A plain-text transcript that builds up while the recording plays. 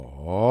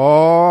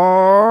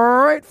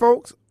All right,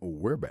 folks,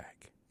 we're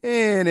back.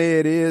 And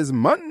it is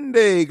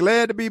Monday.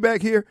 Glad to be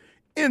back here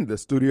in the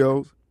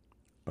studios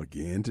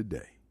again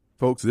today.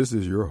 Folks, this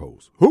is your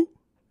host. Who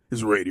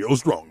is Radio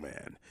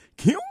Strongman?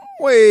 Kim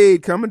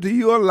Wade coming to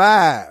you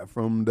live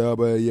from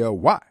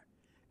WYAB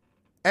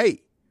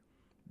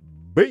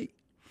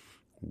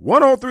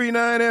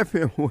 1039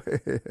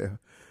 FM.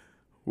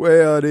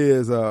 Well, it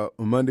is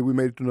Monday. We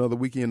made it to another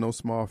weekend. No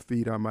small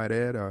feat, I might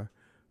add. Our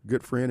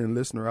good friend and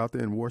listener out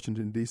there in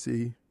Washington,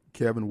 D.C.,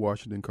 Kevin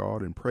Washington,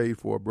 called and prayed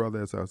for a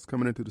brother as I was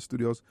coming into the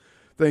studios.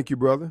 Thank you,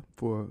 brother,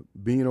 for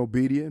being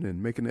obedient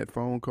and making that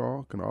phone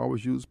call. Can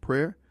always use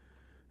prayer.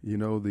 You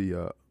know,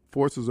 the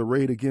forces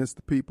arrayed against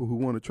the people who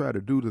want to try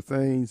to do the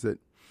things that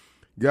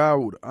God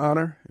would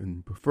honor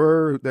and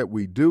prefer that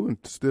we do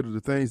instead of the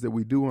things that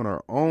we do on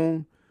our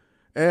own,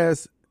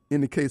 as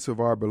in the case of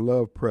our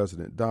beloved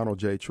president, Donald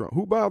J. Trump,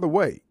 who, by the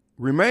way,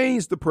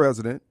 remains the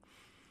president.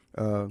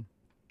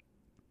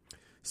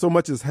 So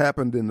much has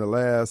happened in the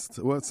last,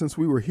 since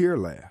we were here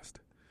last.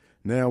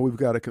 Now we've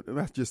got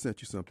I just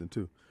sent you something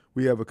too.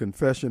 We have a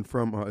confession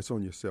from, it's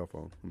on your cell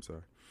phone, I'm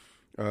sorry.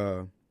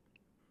 The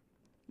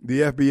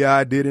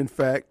FBI did in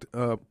fact,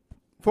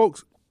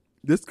 folks,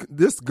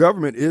 this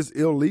government is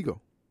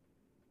illegal.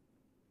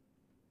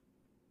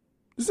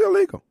 It's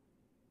illegal.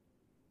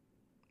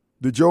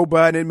 The Joe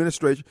Biden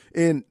administration,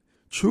 in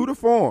true to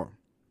form,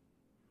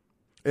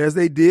 as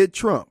they did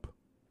Trump,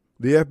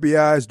 the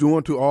FBI is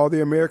doing to all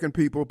the American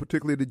people,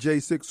 particularly the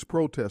J6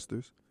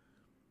 protesters.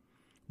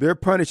 They're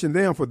punishing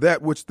them for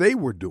that which they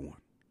were doing,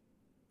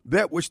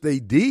 that which they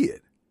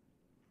did,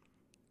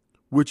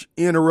 which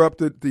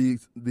interrupted the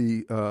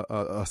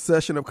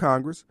session of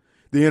Congress.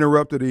 They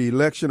interrupted the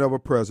election of a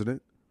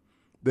president.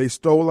 They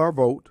stole our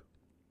vote,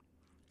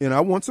 and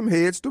I want some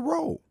heads to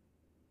roll.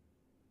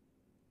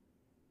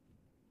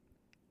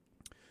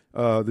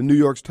 The New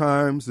York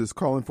Times is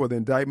calling for the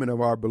indictment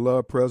of our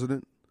beloved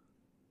president,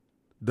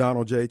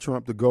 Donald J.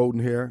 Trump, the golden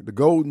hair, the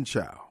golden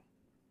child.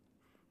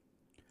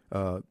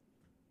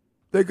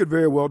 They could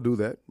very well do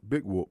that.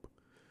 Big whoop.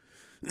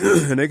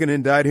 And they can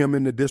indict him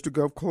in the District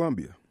of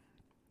Columbia.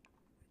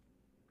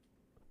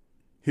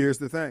 Here's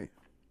the thing.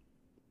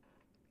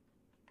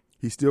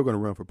 He's still going to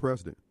run for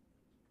president.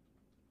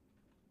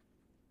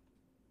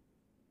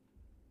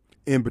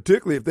 And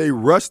particularly if they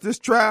rush this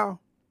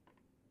trial,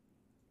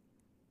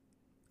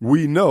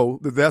 we know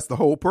that that's the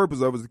whole purpose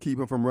of it, is to keep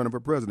him from running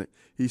for president.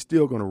 He's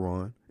still going to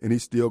run, and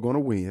he's still going to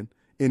win,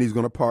 and he's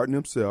going to pardon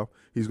himself.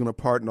 He's going to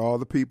pardon all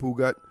the people who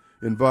got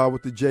involved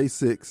with the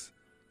J6.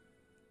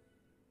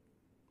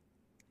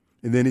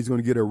 And then he's going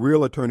to get a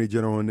real attorney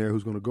general in there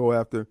who's going to go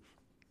after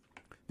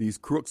these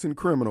crooks and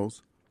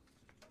criminals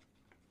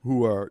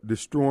who are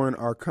destroying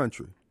our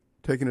country,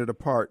 taking it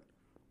apart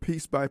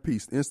piece by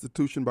piece,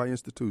 institution by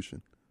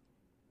institution.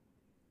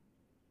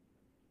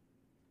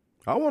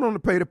 I want them to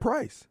pay the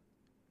price.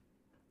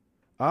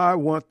 I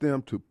want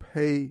them to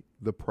pay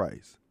the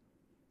price.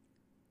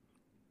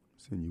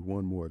 Send you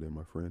one more there,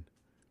 my friend.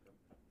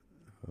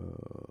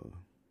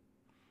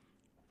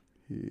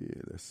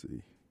 Here, let's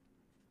see.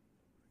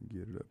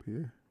 Get it up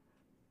here.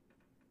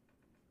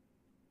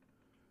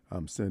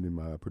 I'm sending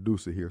my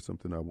producer here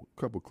a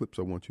couple clips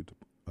I want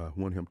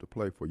him to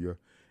play for your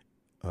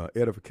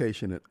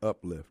edification and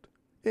uplift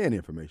and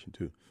information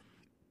too.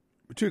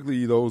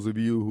 Particularly those of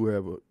you who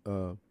have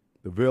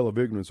the veil of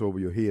ignorance over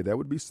your head. That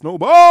would be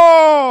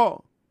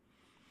Snowball,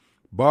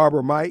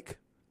 Barber Mike,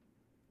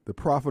 the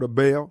prophet of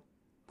Baal,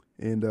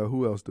 and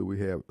who else do we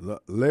have?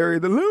 Larry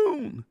the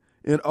Loon,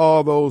 and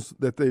all those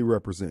that they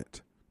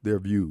represent, their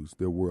views,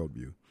 their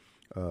worldview.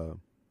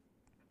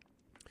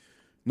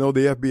 No,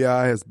 the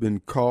FBI has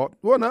been caught.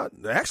 Well, not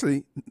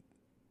actually.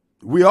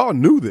 We all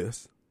knew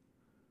this,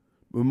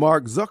 but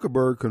Mark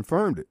Zuckerberg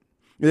confirmed it.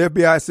 The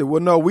FBI said,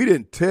 well, no, we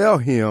didn't tell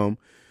him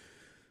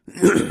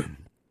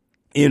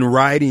in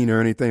writing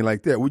or anything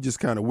like that. We just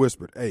kind of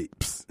whispered, hey,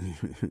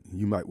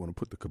 you might want to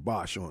put the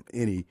kibosh on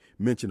any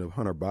mention of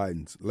Hunter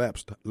Biden's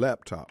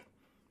laptop.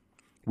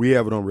 We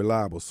have it on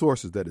reliable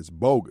sources that it's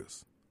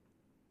bogus.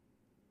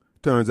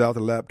 Turns out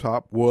the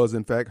laptop was,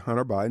 in fact,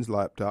 Hunter Biden's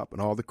laptop,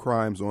 and all the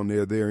crimes on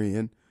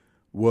therein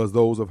was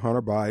those of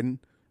Hunter Biden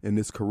and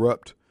this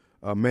corrupt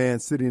man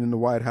sitting in the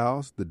White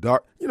House.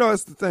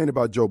 That's the thing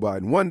about Joe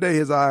Biden. One day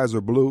his eyes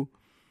are blue.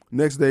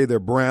 Next day they're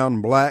brown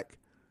and black.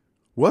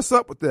 What's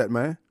up with that,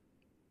 man?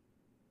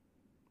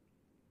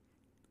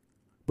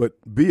 But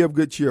be of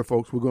good cheer,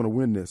 folks. We're going to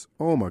win this.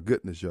 Oh, my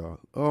goodness, y'all.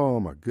 Oh,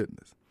 my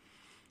goodness.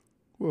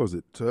 What was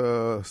it?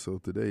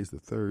 So today's the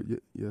third.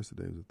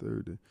 Yesterday was the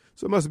third day.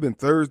 So it must have been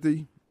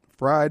Thursday,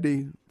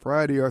 Friday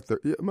or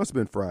Thursday. It must have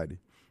been Friday.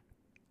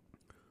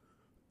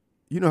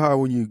 You know how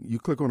when you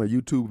click on a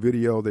YouTube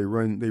video, they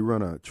run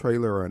a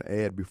trailer or an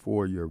ad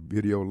before your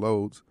video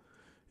loads?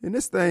 And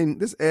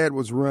this ad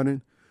was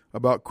running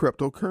about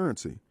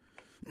cryptocurrency.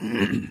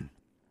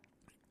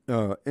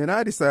 And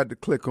I decided to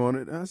click on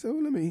it. I said,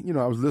 well,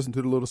 I was listening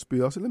to the little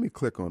spiel. I said, let me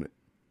click on it.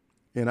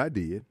 And I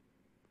did.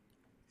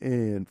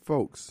 And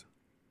folks,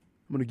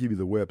 I'm going to give you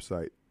the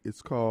website.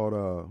 It's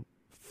called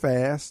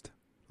Fast,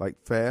 like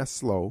fast,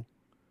 slow,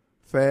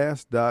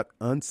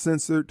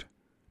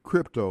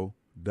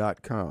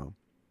 fast.uncensoredcrypto.com.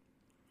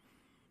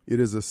 It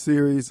is a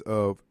series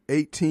of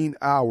 18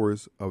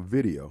 hours of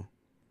video,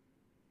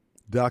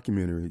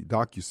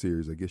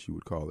 docuseries, I guess you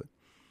would call it,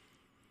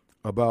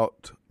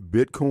 about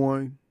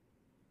Bitcoin,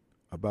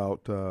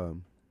 about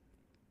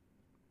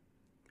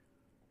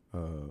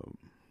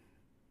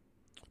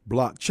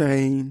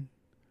blockchain,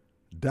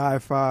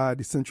 DeFi,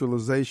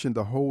 decentralization,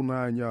 the whole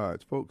 9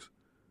 yards, folks.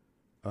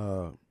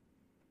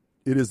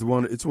 It's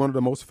one of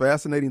the most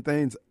fascinating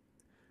things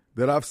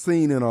that I've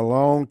seen in a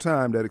long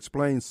time that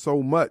explains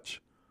so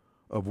much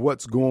of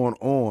what's going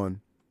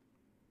on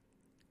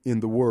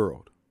in the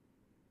world.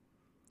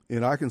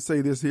 And I can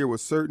say this here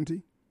with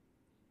certainty.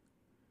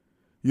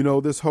 You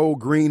know, this whole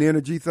green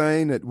energy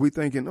thing that we're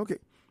thinking, okay,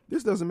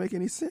 this doesn't make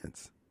any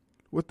sense.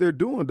 What they're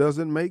doing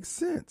doesn't make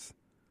sense.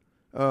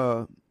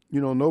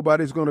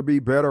 Nobody's going to be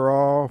better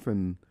off,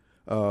 and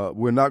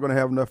we're not going to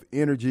have enough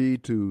energy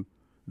to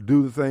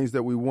do the things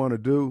that we want to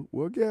do.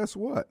 Well, guess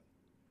what?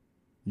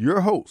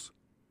 Your host,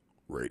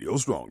 Radio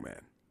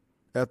Strongman,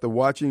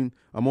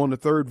 I'm on the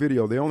third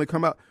video. They only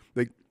come out,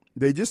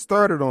 they just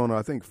started on,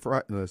 I think,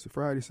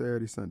 Friday,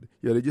 Saturday, Sunday.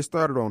 Yeah, they just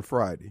started on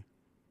Friday.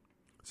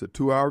 It's a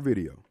 2-hour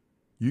video.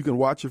 You can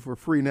watch it for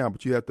free now,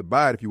 but you have to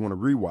buy it if you want to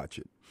rewatch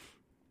it.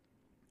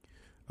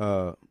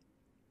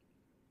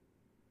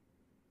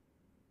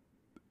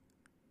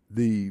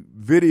 The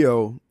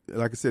video,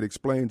 like I said,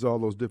 explains all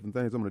those different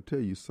things. I'm going to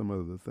tell you some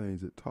of the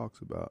things it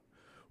talks about.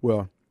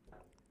 Well,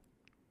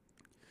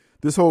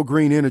 this whole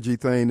green energy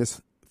thing,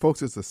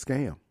 folks, it's a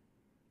scam.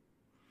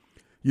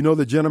 You know,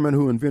 the gentleman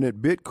who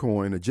invented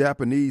Bitcoin, a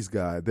Japanese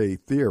guy, they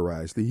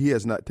theorized that he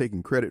has not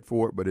taken credit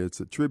for it, but it's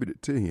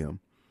attributed to him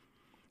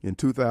in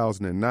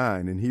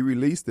 2009. And he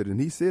released it, and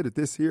he said that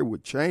this here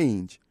would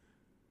change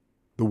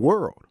the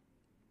world.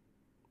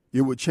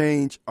 It would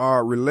change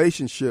our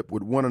relationship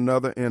with one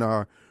another and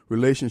our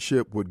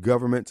relationship with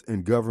governments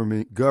and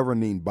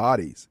governing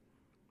bodies.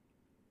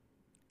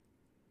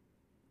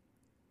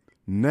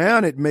 Now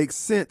it makes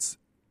sense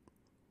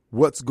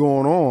what's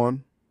going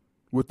on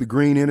with the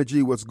green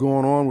energy, what's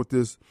going on with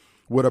this,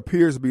 what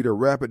appears to be the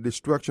rapid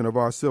destruction of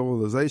our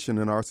civilization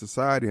and our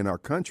society and our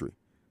country.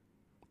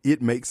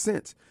 It makes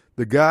sense.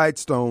 The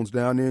Guidestones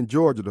down there in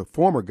Georgia, the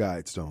former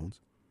Guidestones,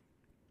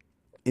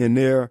 in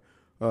their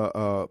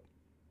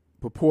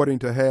purporting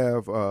to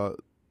have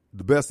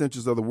the best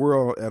interests of the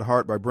world at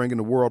heart by bringing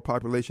the world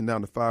population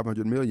down to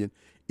 500 million,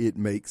 it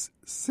makes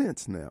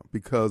sense now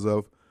because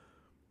of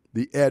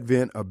the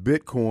advent of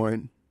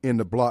Bitcoin and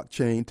the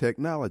blockchain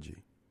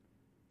technology.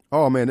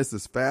 Oh, man, this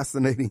is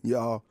fascinating,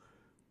 y'all.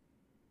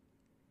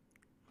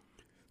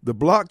 The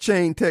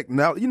blockchain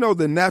technology, you know,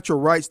 the natural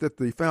rights that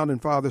the founding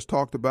fathers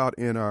talked about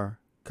in our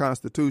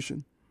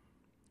Constitution,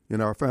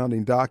 in our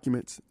founding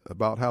documents,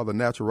 about how the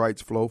natural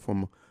rights flow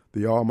from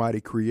the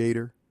Almighty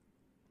Creator.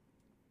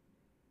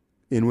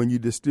 And when you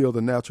distill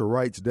the natural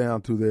rights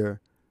down to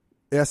their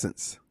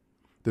essence,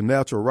 the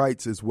natural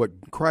rights is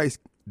what Christ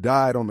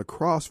died on the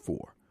cross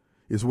for,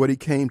 is what he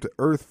came to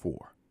earth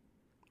for,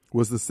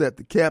 was to set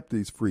the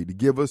captives free, to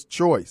give us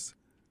choice,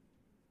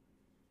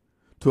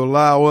 to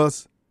allow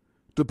us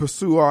to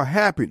pursue our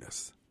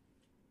happiness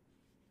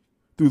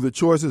through the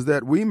choices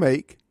that we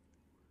make.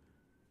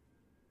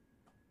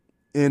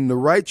 And the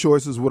right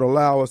choices would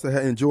allow us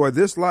to enjoy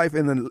this life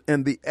and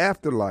the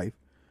afterlife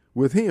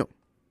with him.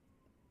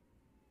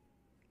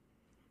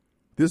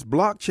 This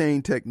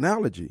blockchain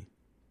technology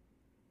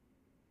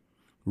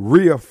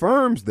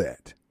reaffirms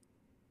that.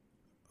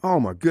 Oh,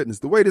 my goodness.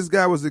 The way this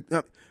guy was,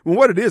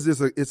 what it is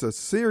it's a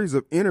series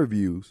of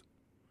interviews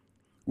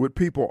with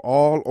people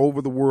all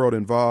over the world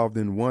involved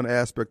in one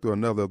aspect or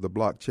another of the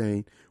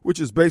blockchain,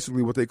 which is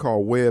basically what they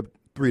call Web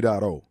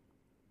 3.0.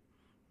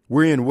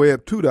 We're in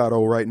Web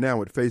 2.0 right now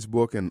with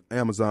Facebook and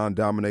Amazon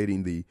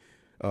dominating the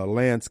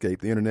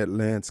landscape, the internet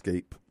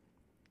landscape.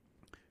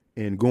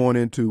 And going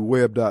into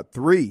Web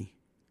 3,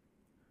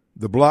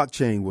 the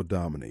blockchain will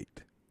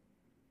dominate.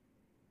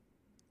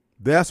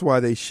 That's why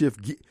they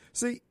shift.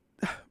 See,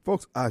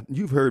 folks,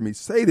 you've heard me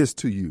say this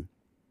to you.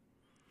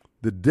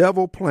 The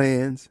devil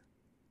plans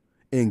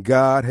and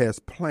God has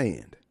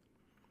planned.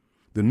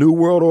 The New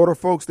World Order,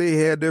 folks,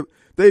 they've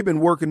been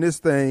working this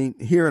thing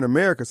here in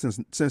America since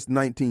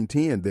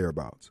 1910,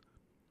 thereabouts.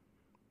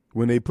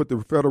 When they put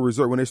the Federal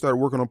Reserve, when they started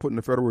working on putting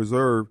the Federal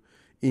Reserve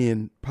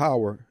in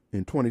power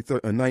in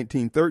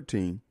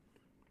 1913,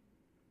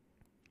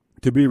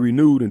 to be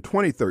renewed in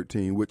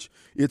 2013, which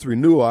its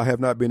renewal I have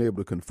not been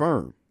able to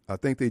confirm. I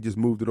think they just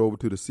moved it over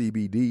to the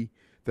CBD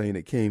thing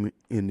that came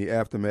in the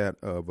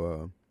aftermath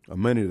of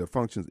many of the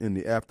functions in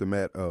the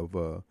aftermath of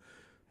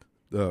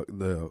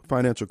the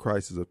financial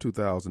crisis of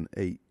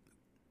 2008.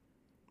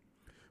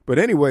 But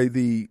anyway,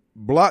 the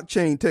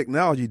blockchain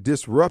technology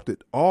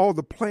disrupted all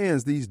the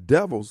plans, these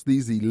devils,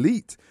 these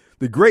elites,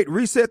 the Great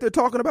Reset they're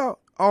talking about.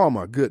 Oh,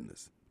 my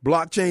goodness.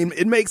 Blockchain,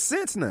 it makes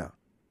sense now.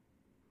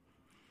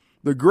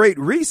 The Great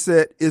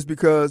Reset is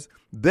because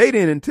they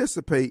didn't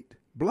anticipate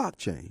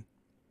blockchain.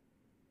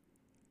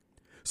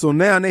 So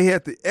now they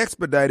had to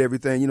expedite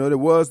everything. You know, there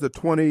was the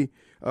 20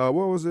 what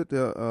was it?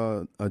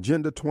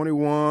 Agenda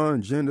 21,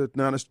 Agenda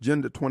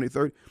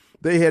 2030.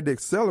 They had to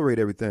accelerate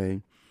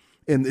everything.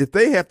 And if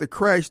they have to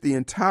crash the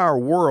entire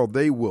world,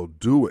 they will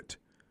do it.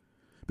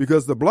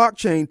 Because the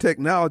blockchain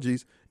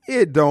technologies,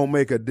 it don't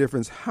make a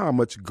difference how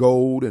much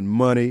gold and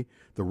money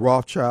the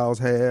Rothschilds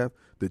have,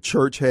 the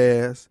church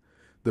has,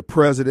 the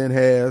president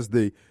has,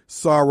 the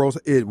Soros.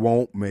 It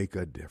won't make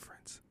a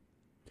difference.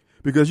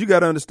 Because you got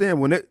to understand,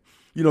 when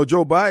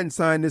Joe Biden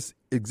signed this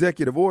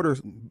executive order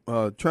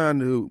trying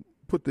to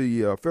put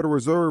the Federal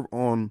Reserve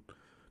on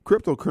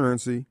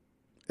cryptocurrency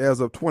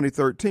as of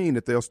 2013,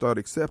 that they'll start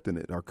accepting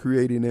it or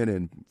creating it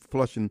and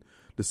flushing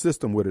the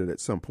system with it at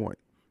some point.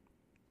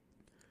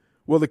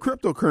 Well, the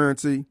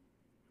cryptocurrency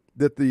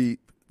that the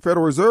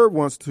Federal Reserve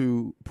wants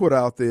to put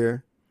out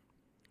there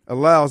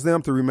allows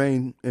them to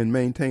remain and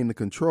maintain the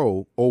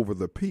control over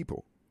the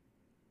people.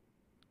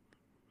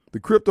 The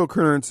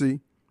cryptocurrency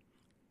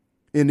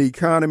in the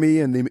economy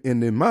and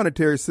the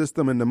monetary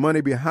system and the money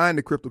behind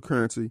the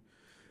cryptocurrency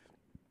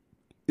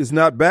is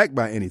not backed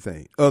by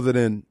anything other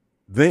than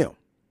them.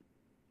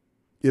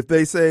 If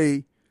they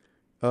say,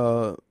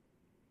 Paul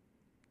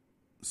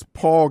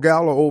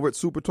Gallo over at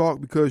Super Talk,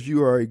 because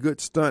you are a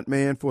good stunt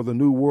man for the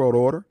New World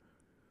Order,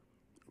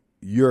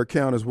 your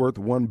account is worth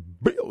 $1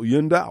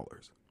 billion.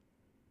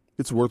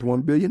 It's worth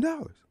 $1 billion.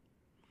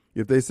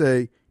 If they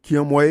say,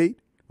 Kim Wade,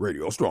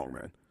 Radio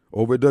Strongman,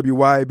 over at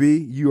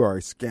WYB, you are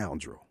a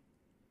scoundrel.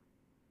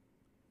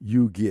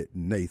 You get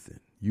Nathan.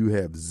 You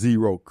have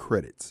 0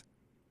 credits.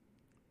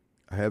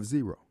 I have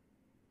 0.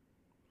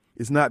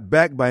 It's not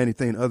backed by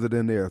anything other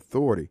than their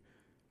authority.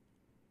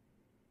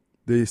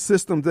 The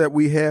system that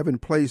we have in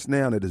place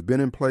now, that has been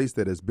in place,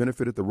 that has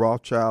benefited the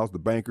Rothschilds, the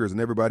bankers, and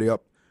everybody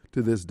up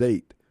to this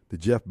date, the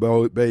Jeff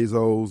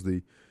Bezos,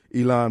 the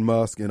Elon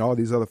Musk, and all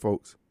these other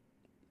folks,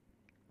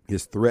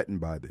 is threatened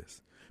by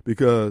this.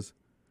 Because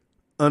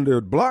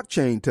under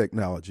blockchain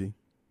technology,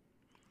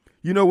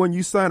 when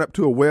you sign up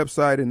to a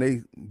website and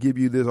they give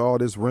you all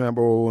this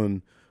ramble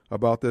and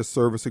about their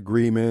service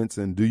agreements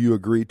and do you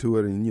agree to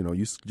it, and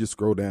you just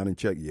scroll down and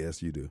check,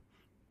 yes, you do.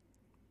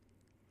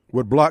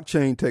 What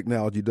blockchain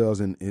technology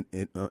does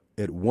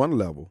at one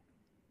level,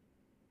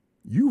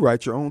 you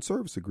write your own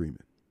service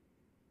agreement.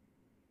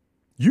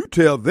 You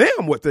tell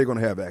them what they're going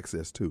to have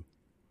access to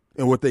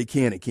and what they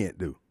can and can't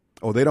do.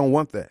 Oh, they don't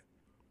want that.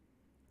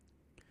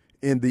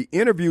 In the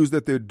interviews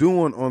that they're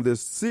doing on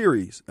this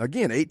series,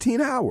 again,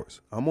 18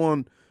 hours.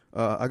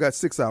 I got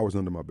 6 hours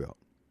under my belt.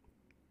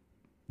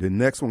 The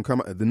next one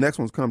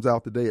comes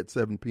out today at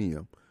 7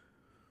 p.m.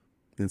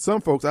 And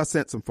I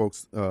sent some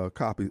folks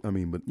copies.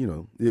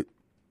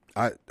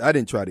 I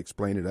didn't try to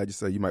explain it. I just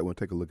said, you might want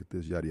to take a look at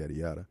this, yada, yada,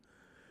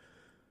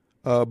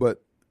 yada.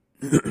 But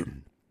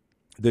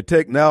the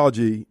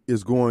technology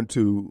is going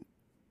to,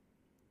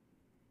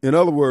 in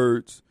other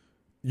words,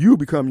 you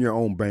become your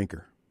own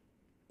banker.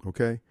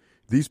 Okay?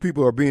 These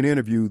people are being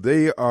interviewed.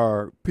 They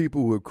are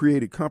people who have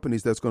created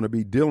companies that's going to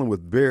be dealing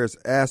with various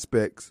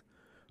aspects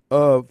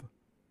of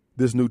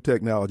this new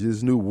technology,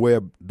 this new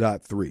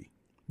Web.3.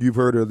 You've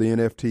heard of the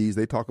NFTs.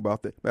 They talk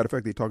about that. Matter of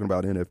fact, they're talking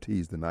about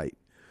NFTs tonight.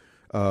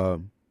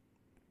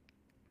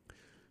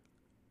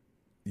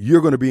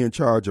 You're going to be in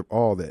charge of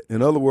all that.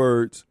 In other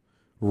words,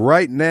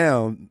 right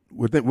now,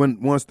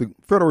 once the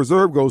Federal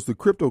Reserve goes to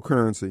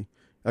cryptocurrency,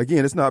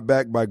 again, it's not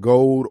backed by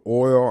gold,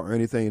 oil, or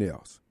anything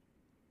else.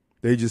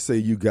 They just say,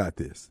 you got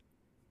this.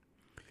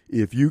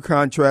 If you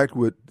contract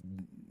with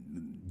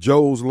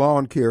Joe's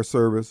Lawn Care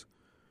Service,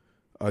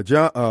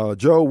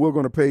 Joe, we're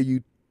going to pay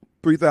you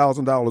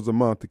 $3,000 a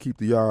month to keep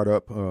the yard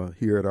up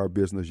here at our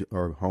business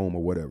or home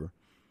or whatever.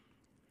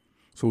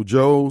 So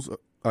Joe's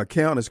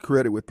account is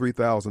credited with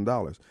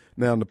 $3,000.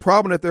 Now, the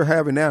problem that they're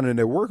having now and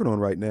they're working on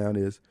right now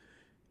is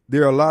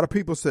there are a lot of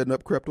people setting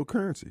up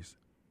cryptocurrencies.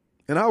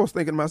 And I was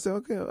thinking to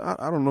myself, okay,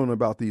 I don't know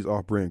about these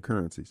off-brand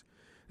currencies.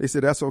 They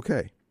said, that's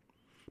okay.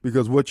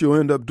 Because what you'll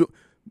end up doing,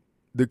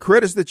 the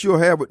credits that you'll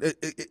have,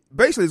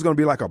 basically it's going to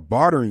be like a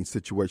bartering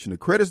situation. The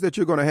credits that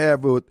you're going to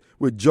have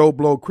with Joe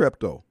Blow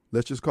Crypto,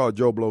 let's just call it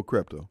Joe Blow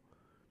Crypto.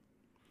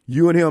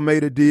 You and him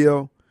made a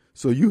deal,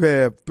 so you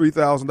have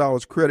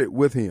 $3,000 credit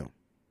with him.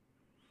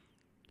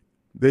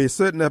 They're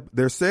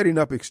setting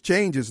up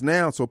exchanges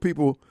now, so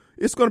people,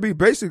 it's going to be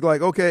basically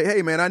like, okay,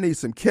 hey man, I need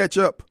some catch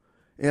up,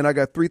 and I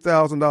got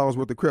 $3,000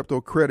 worth of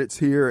crypto credits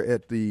here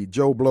at the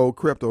Joe Blow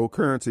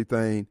cryptocurrency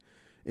thing.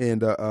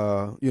 And,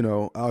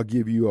 I'll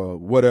give you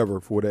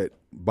whatever for that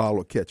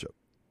bottle of ketchup.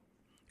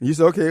 And you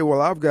say, okay, well,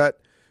 I've got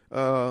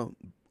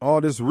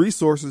all this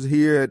resources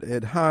here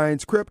at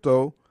Heinz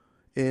Crypto,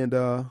 and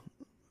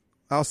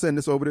I'll send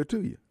this over there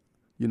to you.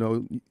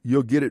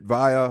 You'll get it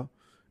via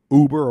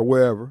Uber or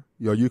wherever.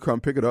 You come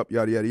pick it up,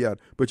 yada, yada, yada.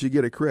 But you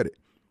get a credit.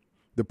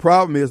 The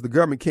problem is the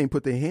government can't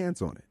put their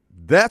hands on it.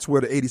 That's where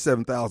the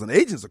 87,000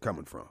 agents are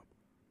coming from.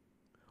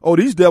 Oh,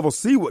 these devils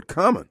see what's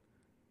coming.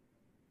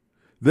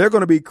 They're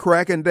going to be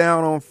cracking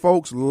down on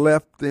folks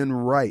left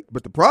and right.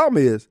 But the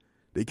problem is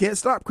they can't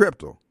stop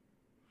crypto.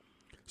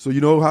 So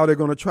you know how they're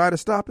going to try to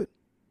stop it?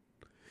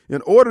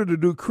 In order to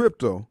do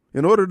crypto,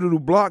 in order to do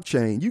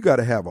blockchain, you got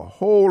to have a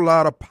whole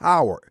lot of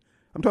power,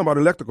 I'm talking about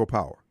electrical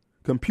power,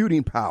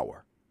 computing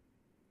power.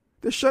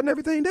 They're shutting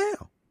everything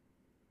down.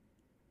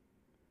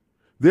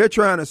 They're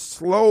trying to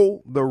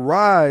slow the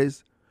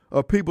rise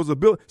of people's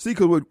ability. See,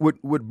 because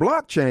with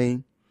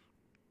blockchain,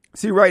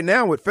 see, right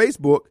now with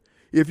Facebook,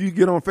 if you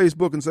get on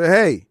Facebook and say,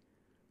 hey,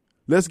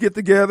 let's get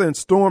together and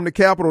storm the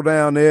Capitol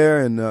down there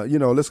and,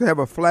 let's have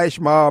a flash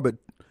mob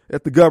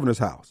at the governor's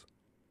house.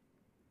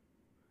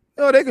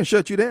 No, they can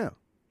shut you down.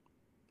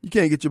 You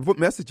can't get your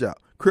message out.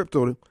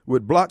 Crypto,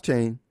 with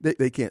blockchain,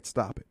 they can't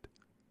stop it.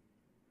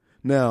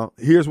 Now,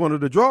 here's one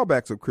of the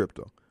drawbacks of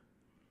crypto.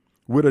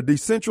 With a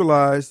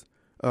decentralized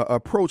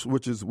approach,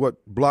 which is what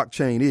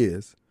blockchain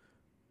is,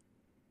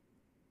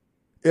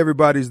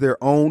 everybody's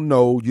their own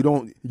node.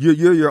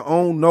 You're your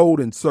own node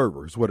and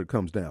server is what it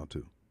comes down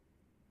to.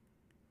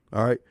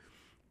 All right.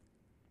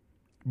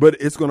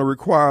 But it's going to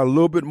require a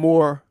little bit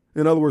more.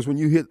 In other words, when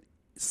you hit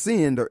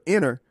send or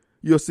enter,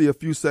 you'll see a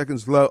few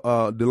seconds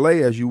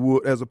delay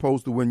as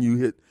opposed to when you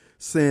hit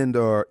send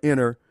or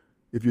enter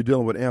if you're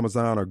dealing with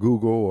Amazon or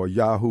Google or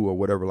Yahoo or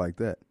whatever like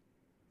that.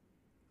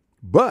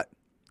 But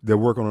they're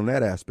working on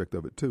that aspect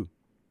of it too.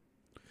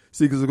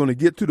 See, because they're going to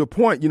get to the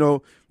point,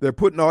 they're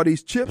putting all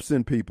these chips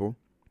in people.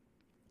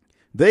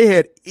 They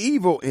had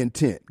evil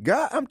intent.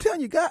 God, I'm telling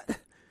you, God,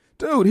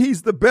 dude,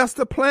 he's the best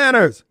of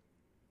planners.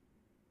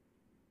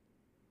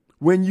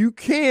 When you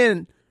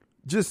can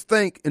just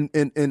think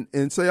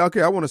and say,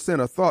 okay, I want to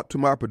send a thought to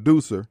my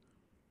producer.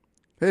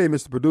 Hey,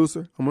 Mr.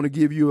 Producer, I'm going to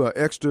give you an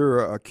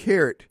extra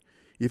carrot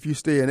if you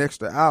stay an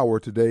extra hour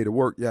today to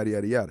work, yada,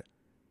 yada, yada.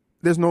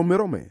 There's no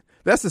middleman.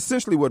 That's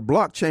essentially what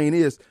blockchain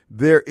is.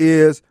 There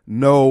is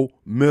no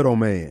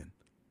middleman.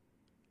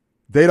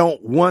 They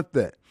don't want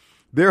that.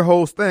 Their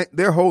whole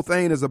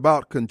thing is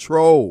about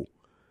control.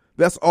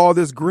 That's all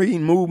this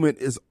green movement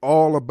is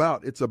all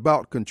about. It's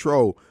about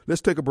control.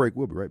 Let's take a break.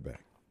 We'll be right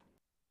back.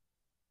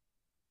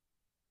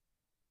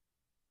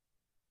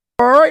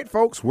 All right,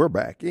 folks, we're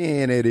back,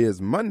 and it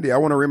is Monday. I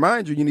want to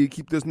remind you, you need to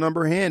keep this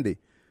number handy,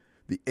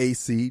 the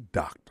AC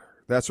Doctor.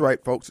 That's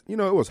right, folks. It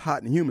was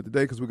hot and humid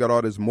today because we got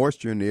all this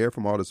moisture in the air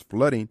from all this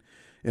flooding.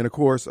 And, of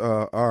course,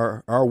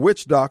 our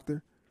witch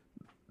doctor,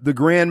 the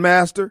Grand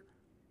Master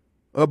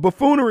of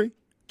buffoonery,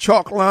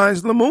 Chalk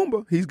Lines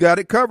Lumumba, he's got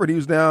it covered. He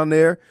was down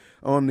there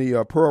on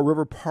the Pearl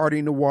River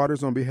partying the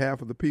waters on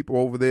behalf of the people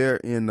over there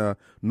in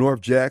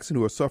North Jackson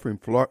who are suffering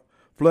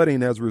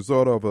flooding as a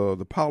result of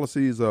the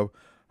policies of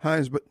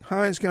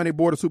Hinds County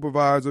Board of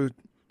Supervisors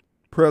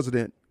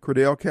President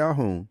Credell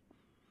Calhoun,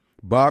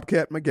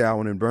 Bobcat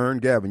McGowan, and Vern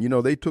Gavin.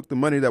 They took the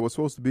money that was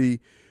supposed to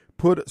be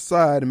put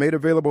aside and made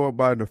available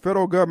by the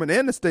federal government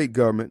and the state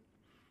government.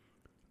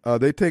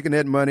 They've taken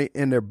that money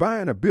and they're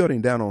buying a building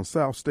down on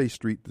South State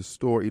Street to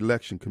store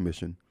Election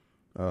Commission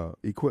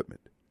equipment.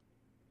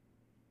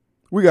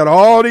 We got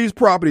all these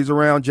properties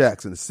around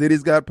Jackson. The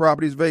city's got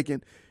properties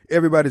vacant.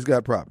 Everybody's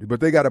got property,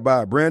 but they got to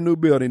buy a brand new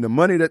building, and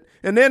then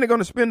they're going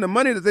to spend the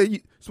money that they're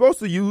supposed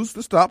to use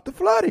to stop the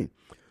flooding.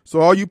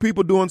 So all you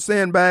people doing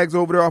sandbags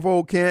over there off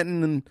Old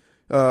Canton and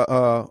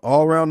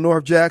all around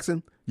North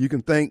Jackson, you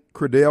can thank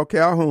Credell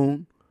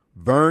Calhoun,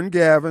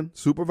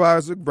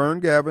 Supervisor Vern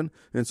Gavin,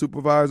 and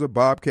Supervisor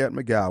Bobcat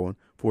McGowan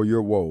for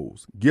your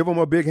woes. Give them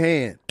a big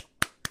hand.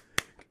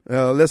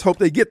 Let's hope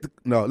they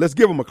let's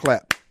give them a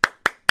clap.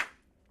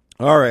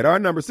 All right, our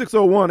number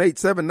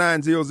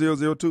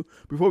 601-879-0002.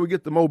 Before we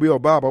get to Mobile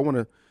Bob, I want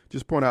to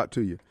just point out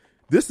to you,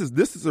 this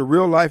is a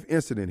real life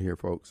incident here,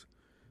 folks.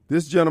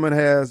 This gentleman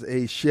has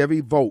a Chevy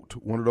Volt,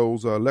 one of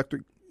those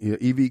electric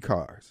EV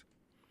cars.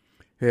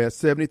 Has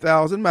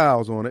 70,000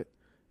 miles on it,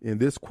 and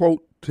this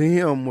quote to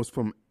him was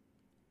from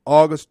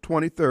August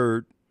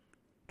 23rd,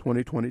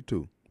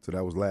 2022. So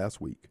that was last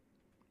week.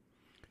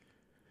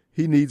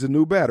 He needs a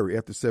new battery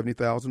after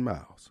 70,000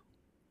 miles.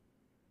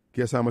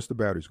 Guess how much the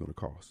battery's going to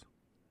cost?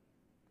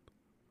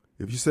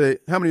 If you say,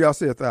 how many of y'all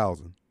say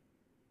 1,000?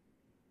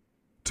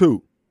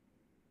 2.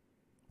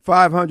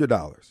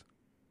 $500.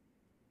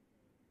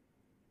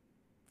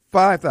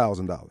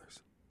 $5,000.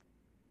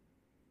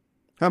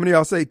 How many of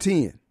y'all say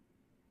 10?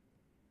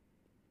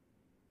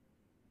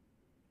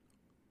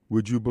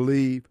 Would you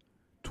believe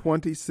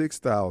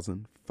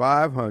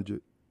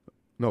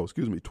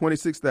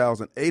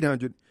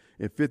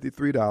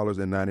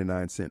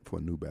 $26,853.99 for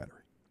a new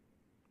battery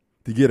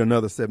to get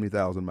another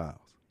 70,000 miles?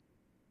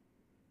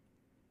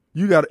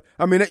 You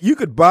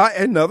could buy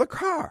another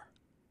car.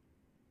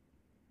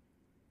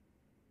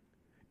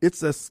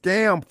 It's a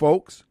scam,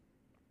 folks.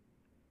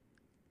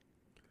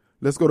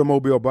 Let's go to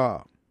Mobile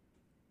Bob.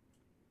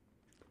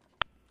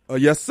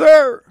 Yes,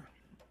 sir.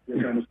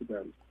 How much the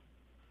battery?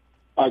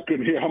 I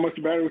couldn't hear how much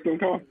the battery was going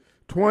to cost.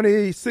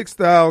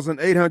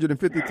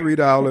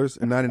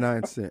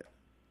 $26,853.99.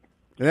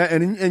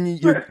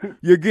 And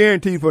you're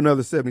guaranteed for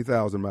another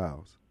 70,000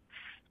 miles.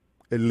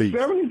 At least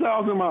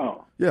 70,000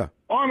 miles. Yeah,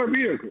 on a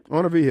vehicle.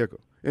 On a vehicle,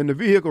 and the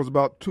vehicle is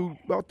about 2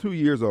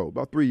 years old,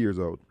 about 3 years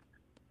old.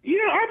 Yeah,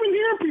 I've been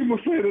hearing people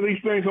say that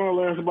these things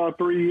only last about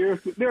 3 years.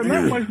 They're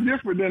not much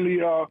different than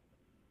a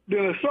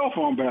cell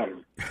phone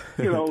battery.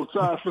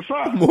 Size for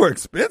size. More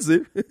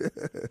expensive.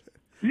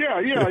 Yeah.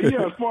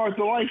 As far as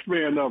the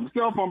lifespan of them,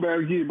 cell phone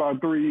batteries give you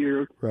about 3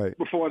 years Right.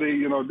 before they,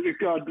 it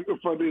got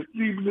for this.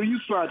 They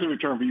use scientific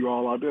term for you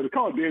all out there. They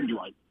call it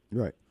dendrite.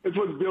 Right. It's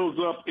what builds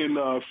up in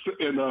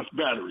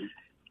batteries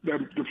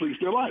that depletes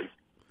their life.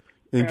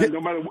 And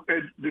No matter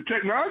the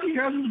technology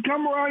hasn't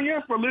come around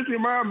yet for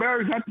lithium-ion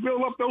batteries not to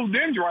build up those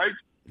dendrites.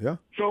 yeah.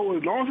 So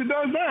as long as it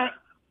does that,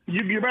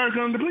 your battery's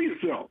going to deplete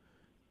itself.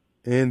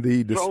 And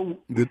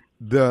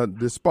the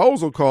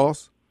disposal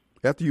cost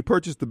after you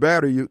purchase the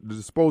battery, the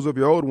disposal of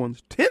your old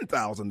ones,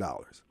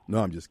 $10,000. No,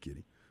 I'm just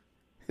kidding.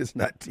 It's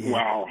not 10.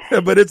 Wow.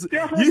 But it's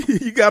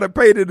you got to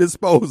pay to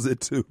dispose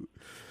it too.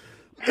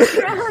 I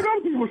heard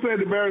other people say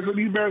these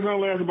batteries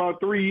don't last about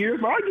 3 years,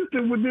 but I just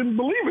didn't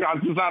believe it.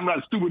 I'm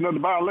not stupid enough to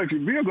buy an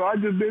electric vehicle. I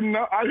just didn't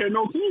know. I had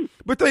no clue.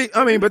 But they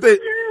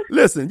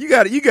listen. You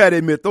got to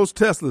admit those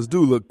Teslas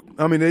do look.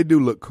 I mean, they do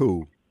look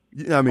cool.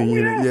 I mean,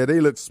 they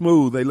look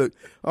smooth. They look.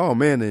 Oh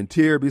man, the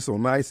interior be so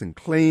nice and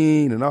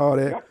clean and all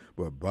that. Yep.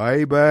 But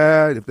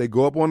bye, if they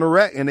go up on the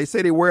rack, and they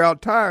say they wear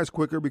out tires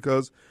quicker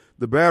because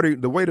the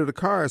weight of the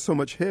car is so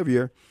much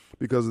heavier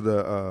because of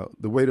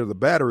the weight of the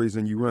batteries,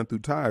 and you run through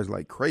tires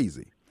like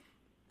crazy.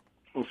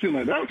 Well, seems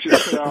like that should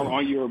cut out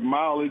on your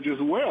mileage as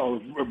well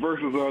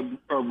versus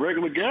a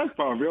regular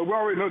gas-powered vehicle. We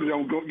already know they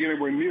don't get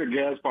anywhere near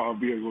gas-powered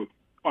vehicles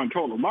on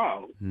total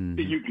miles. Mm-hmm.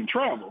 You can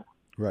travel.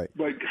 Right.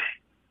 But,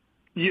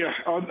 yeah,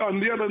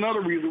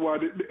 another reason why,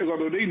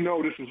 although they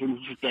know this isn't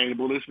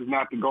sustainable, this is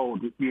not the goal,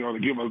 to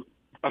give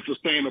a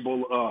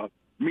sustainable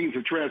means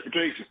of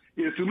transportation.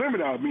 It's to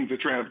limit our means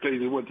of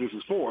transportation is what this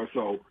is for.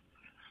 So,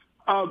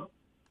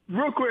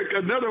 real quick,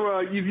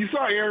 you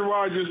saw Aaron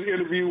Rodgers'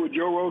 interview with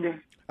Joe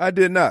Rogan? I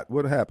did not.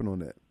 What happened on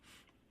that?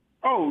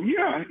 Oh,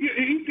 yeah.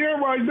 Aaron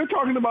Rodgers, they're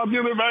talking about the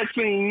other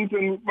vaccines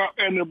and the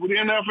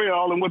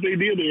NFL and what they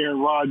did to Aaron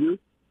Rodgers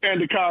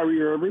and to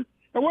Kyrie Irving.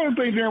 And one of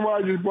the things Aaron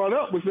Rodgers brought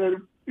up was that,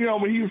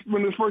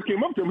 when this first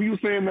came up to him, he was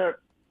saying that,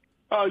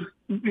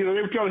 they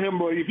were telling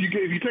him, if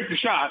you take the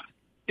shot,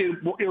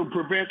 it'll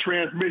prevent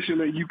transmission,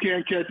 and you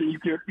can't catch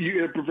it.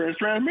 It prevents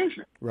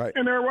transmission. Right.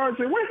 And Aaron Rodgers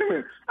said, "Wait a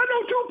minute! I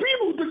know 2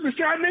 people who took the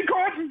shot and they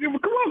caught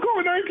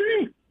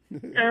COVID-19."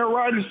 Aaron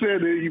Rodgers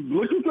said that he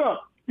looked this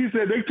up. He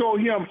said they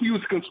told him he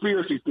was a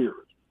conspiracy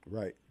theorist.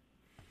 Right.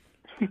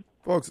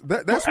 Folks,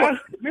 that's why.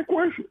 Good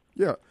question.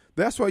 Yeah,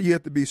 that's why you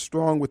have to be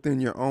strong within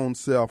your own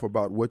self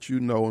about what you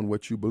know and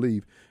what you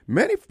believe.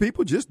 Many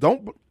people just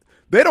don't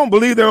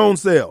believe their own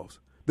selves.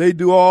 They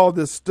do all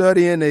this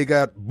studying. They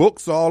got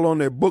books all on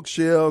their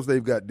bookshelves.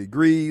 They've got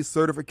degrees,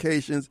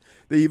 certifications.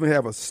 They even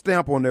have a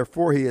stamp on their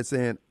forehead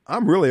saying,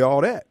 I'm really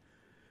all that.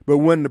 But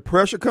when the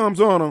pressure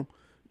comes on them,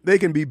 they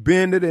can be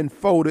bended and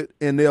folded,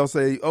 and they'll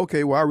say,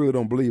 okay, well, I really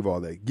don't believe all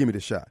that. Give me the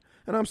shot.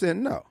 And I'm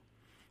saying, no.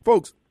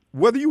 Folks,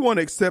 whether you want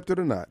to accept it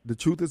or not, the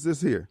truth is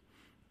this here.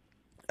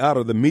 Out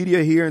of the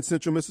media here in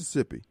Central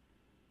Mississippi,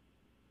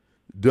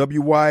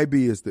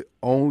 WYB is the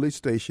only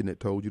station that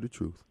told you the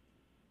truth.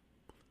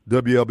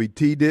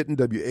 WLBT didn't,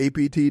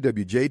 WAPT,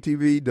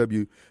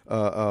 WJTV,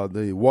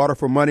 the Water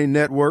for Money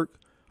Network,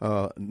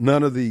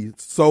 none of the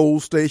soul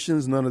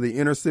stations, none of the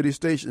inner city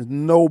stations,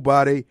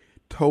 nobody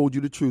told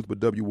you the truth but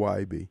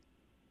WYB.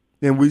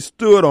 And we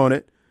stood on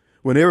it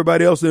when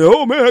everybody else said,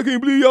 oh man, I can't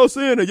believe y'all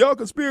saying that, y'all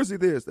conspiracy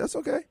theorists. That's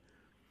okay.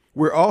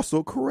 We're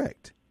also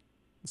correct.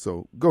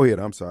 So go ahead.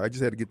 I'm sorry. I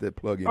just had to get that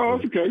plug in. Oh,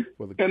 that's okay.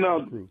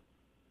 And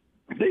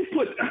they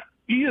put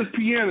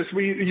ESPN,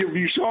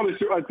 you saw this,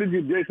 I think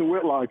it's Jason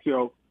Whitlock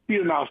show. He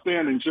had an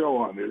outstanding show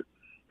on this.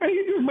 And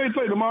he just may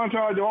play the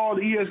montage of all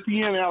the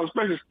ESPN analysts,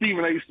 especially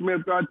Stephen A.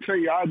 Smith. I tell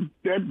you,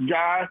 that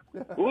guy,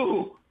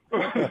 ooh.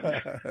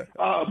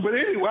 But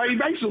anyway,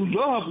 I used to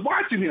love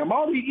watching him.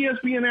 All the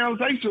ESPN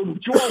analysts, I used to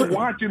enjoy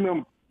watching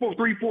them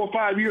 3, 4,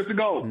 5 years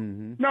ago.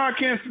 Mm-hmm. Now I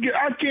can't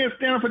stand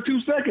them for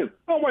 2 seconds.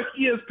 I don't watch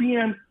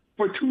ESPN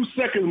for 2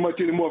 seconds much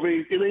anymore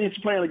if they ain't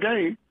playing a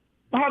game.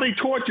 How they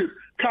tortured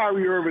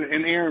Kyrie Irving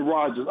and Aaron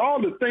Rodgers. All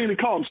the things they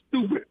call them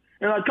stupid.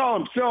 And I call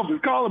them selfish,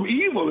 call them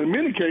evil in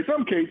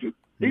some cases.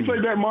 He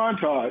played that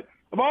montage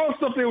of all the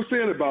stuff they were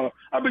saying about him.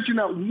 I bet you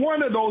not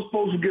one of those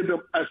folks will give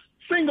them a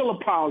single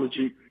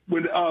apology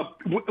when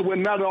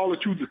not all the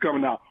truth is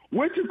coming out.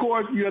 Which, of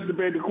course, you have to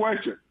debate the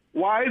question.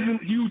 Why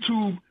isn't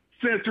YouTube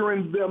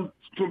censoring them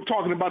from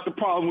talking about the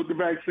problem with the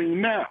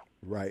vaccine now?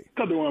 Right.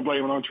 Because they want to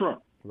blame it on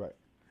Trump. Right.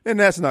 And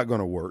that's not going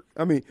to work.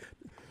 I mean,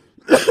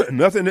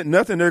 nothing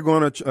they're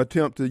going to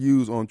attempt to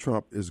use on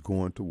Trump is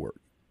going to work.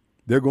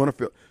 They're going to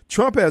feel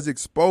Trump has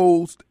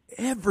exposed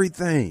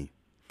everything.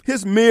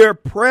 His mere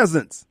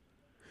presence,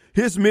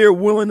 his mere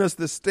willingness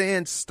to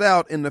stand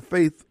stout in the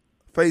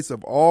face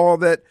of all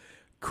that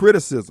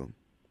criticism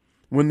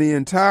when the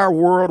entire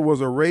world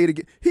was arrayed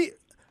against.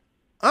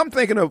 I'm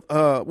thinking of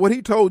what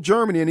he told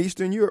Germany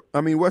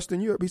and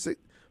Western Europe. He said,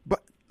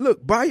 "But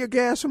look, buy your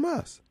gas from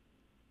us."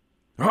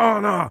 Oh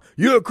no,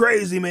 you're a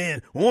crazy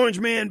man, orange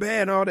man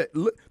bad, and all that.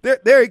 Look,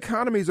 their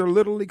economies are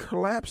literally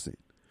collapsing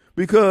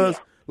because.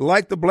 Yeah.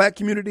 Like the black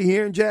community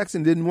here in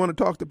Jackson didn't want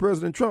to talk to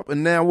President Trump.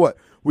 And now what?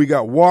 We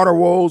got water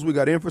woes. We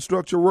got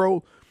infrastructure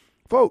woes.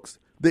 Folks,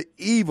 the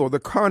evil, the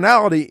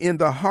carnality in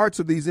the hearts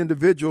of these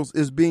individuals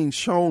is being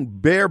shown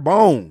bare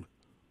bone.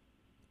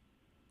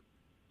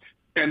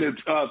 And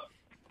it's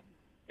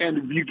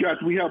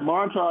we have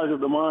montage of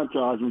the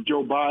montage with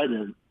Joe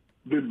Biden.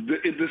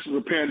 This is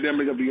a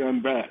pandemic of the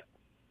unbacked.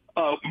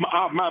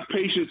 My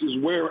patience is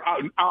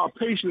our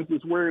patience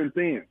is wearing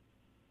thin.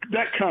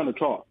 That kind of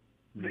talk.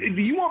 Do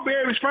you want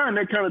Barry Fine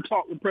that kind of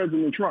talk with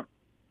President Trump?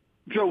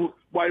 So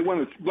why you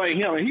want to blame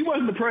him? And he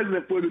wasn't the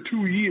president for the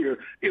 2 years.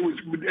 It was,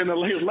 and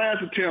his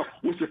last attempt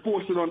was to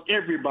force it on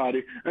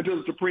everybody until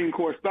the Supreme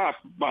Court stopped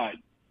Biden.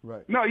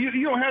 Right. No, you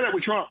don't have that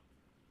with Trump.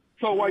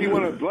 So why you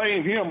want to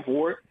blame him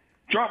for it?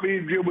 Trump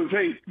was,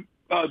 hey,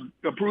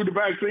 approve the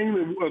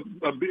vaccine,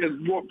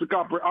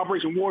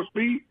 Operation Warp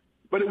Speed,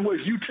 but it was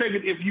you take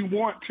it if you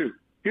want to.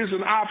 Here's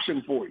an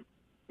option for you.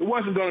 It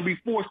wasn't going to be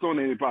forced on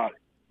anybody.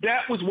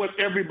 That was what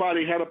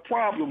everybody had a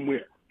problem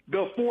with,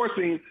 the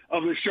forcing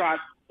of the shot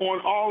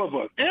on all of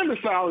us and the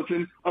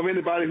silencing of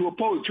anybody who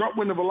opposed. Trump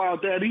wouldn't have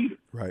allowed that either.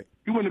 Right.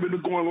 He wouldn't have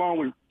been going along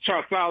with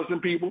silencing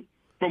people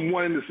from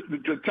wanting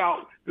to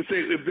tout to say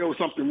if there was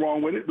something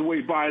wrong with it, the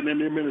way Biden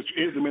and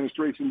his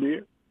administration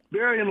did.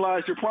 Therein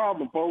lies your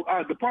problem, folks.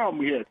 The problem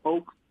we had,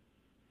 folks.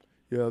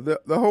 Yeah,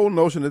 the whole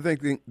notion they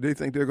think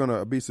they're going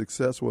to be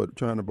successful at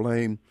trying to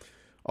blame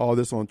all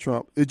this on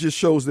Trump, it just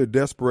shows their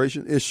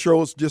desperation. It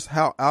shows just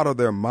how out of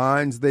their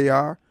minds they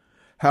are,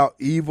 how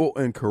evil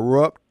and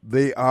corrupt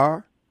they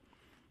are.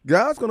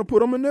 God's going to put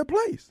them in their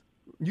place.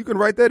 You can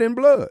write that in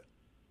blood.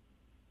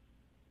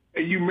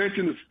 And you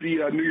mentioned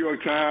the New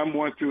York Times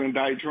wants to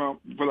indict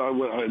Trump for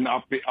an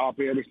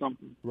op-ed or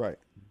something. Right.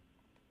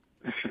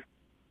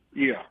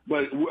 Yeah,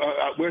 but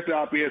where's the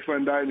op-ed for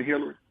indicting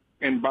Hillary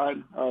and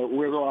Biden?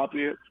 Where's the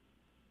op-ed?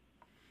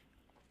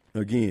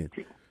 Again,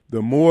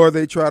 the more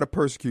they try to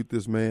persecute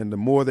this man, the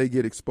more they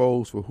get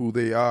exposed for who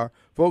they are.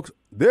 Folks,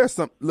 there's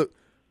some, look,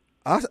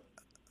 I'm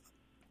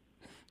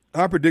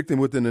predicting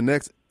within the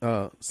next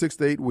 6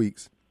 to 8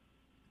 weeks,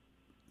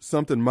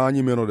 something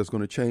monumental that's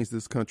going to change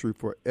this country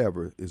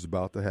forever is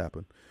about to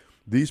happen.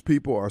 These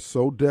people are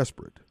so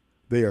desperate.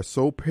 They are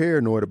so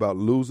paranoid about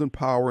losing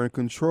power and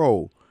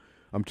control.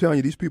 I'm telling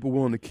you, these people are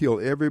willing to kill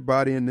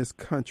everybody in this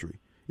country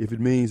if it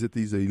means that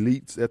these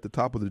elites at the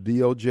top of the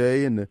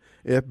DOJ and the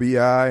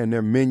FBI and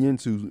their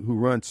minions who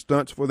run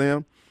stunts for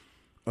them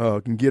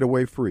can get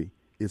away free.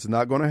 It's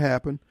not going to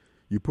happen.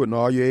 You're putting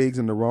all your eggs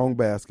in the wrong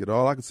basket.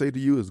 All I can say to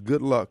you is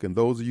good luck. And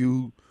those of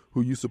you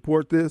who you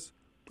support this,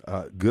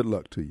 good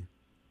luck to you.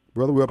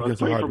 Brother, we're up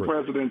against a hard break.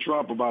 For President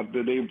Trump about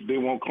that they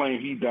won't claim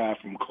he died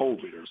from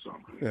COVID or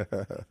something.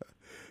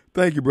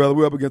 Thank you, brother.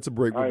 We're up against a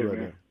break. All right, right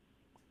man. now.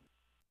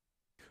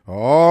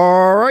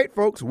 All right,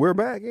 folks, we're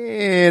back,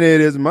 and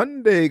it is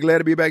Monday. Glad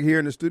to be back here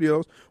in the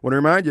studios. Want to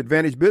remind you,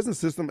 Advantage Business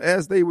System,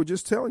 as they were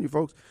just telling you,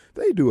 folks,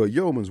 they do a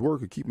yeoman's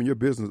work of keeping your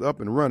business up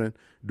and running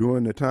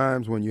during the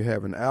times when you're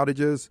having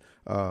outages,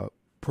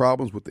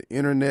 problems with the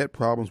internet,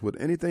 problems with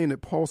anything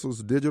that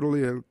pulses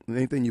digitally, or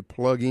anything you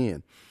plug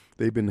in.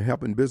 They've been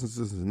helping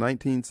businesses since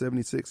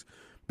 1976,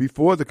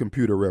 before the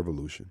computer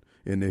revolution,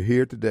 and they're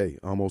here today,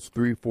 almost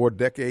 4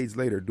 decades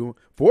later,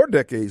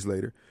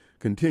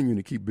 continuing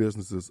to keep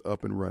businesses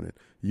up and running.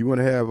 You want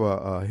to have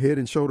a head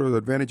and shoulders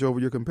advantage over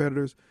your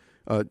competitors?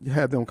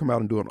 Have them come out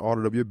and do an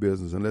audit of your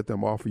business and let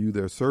them offer you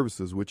their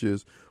services, which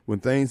is when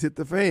things hit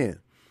the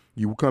fan.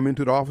 You come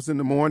into the office in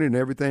the morning and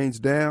everything's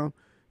down.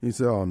 You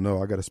say, oh,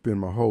 no, I got to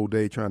spend my whole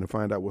day trying to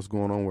find out what's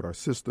going on with our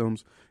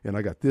systems, and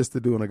I got this to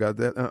do and I got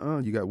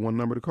that. You got one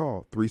number to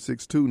call,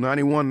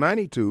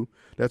 362-9192.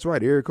 That's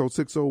right, area code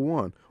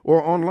 601,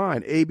 or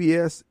online,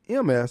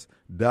 absms.com.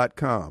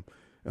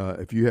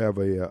 If you have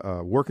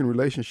a working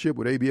relationship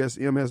with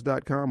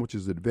absms.com, which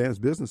is the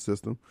Advanced Business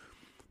System,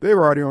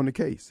 they're already on the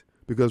case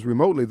because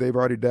remotely they've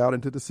already dialed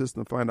into the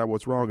system, find out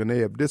what's wrong, and they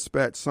have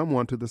dispatched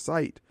someone to the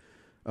site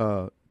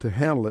to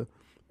handle it,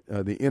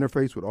 the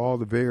interface with all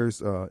the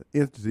various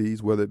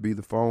entities, whether it be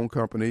the phone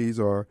companies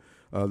or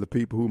the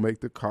people who make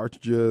the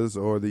cartridges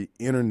or the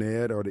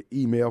internet or the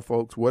email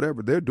folks,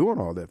 whatever. They're doing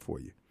all that for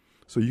you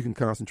so you can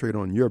concentrate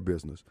on your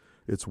business.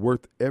 It's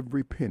worth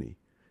every penny.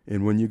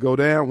 And when you go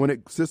down, when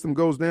the system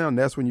goes down,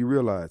 that's when you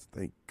realize,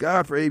 thank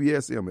God for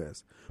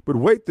ABSMS. But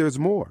wait, there's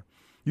more.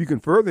 You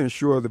can further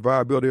ensure the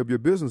viability of your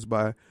business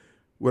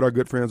with our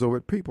good friends over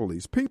at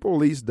PeopleLease.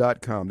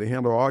 PeopleLease.com. They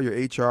handle all your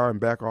HR and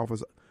back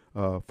office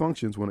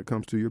functions when it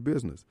comes to your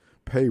business.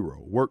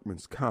 Payroll,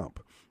 workman's comp,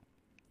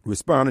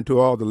 responding to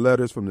all the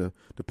letters from the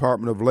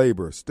Department of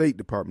Labor, State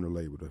Department of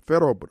Labor, the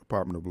Federal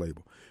Department of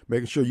Labor,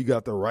 making sure you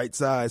got the right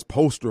size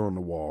poster on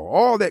the wall,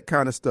 all that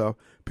kind of stuff.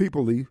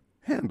 PeopleLease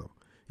handle.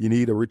 You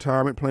need a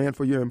retirement plan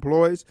for your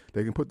employees,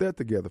 they can put that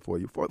together for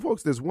you.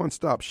 Folks, there's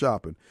one-stop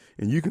shopping,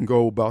 and you can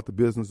go about the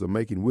business of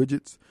making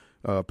widgets,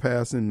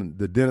 passing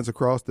the dinners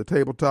across the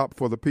tabletop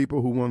for the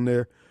people who want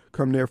to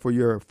come there for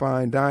your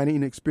fine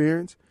dining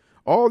experience.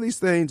 All these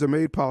things are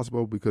made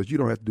possible because you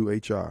don't have to do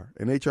HR,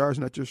 and HR is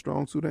not your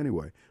strong suit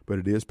anyway, but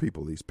it is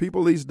PeopleLease.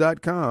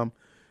 PeopleLease.com,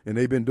 and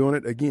they've been doing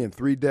it, again,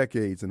 3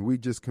 decades, and we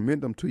just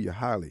commend them to you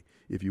highly.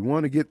 If you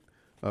want to get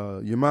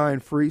your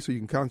mind free so you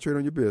can concentrate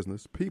on your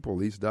business.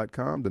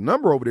 PeopleLease.com. The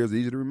number over there is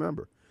easy to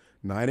remember.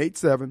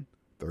 987-3025.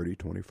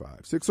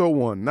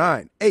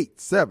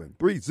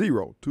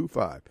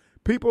 601-987-3025.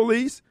 People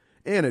Lease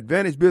and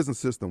Advantage Business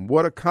System.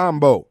 What a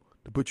combo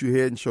to put you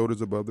head and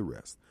shoulders above the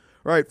rest.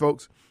 All right,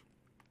 folks.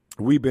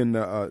 We've been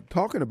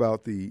talking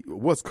about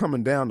what's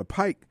coming down the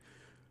pike.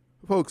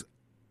 Folks,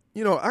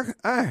 you know,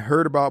 I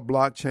heard about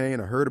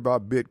blockchain. I heard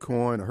about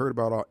Bitcoin. I heard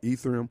about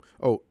Ethereum.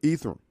 Oh,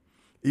 Ethereum.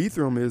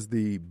 Ethereum is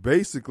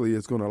basically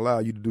it's going to allow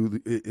you to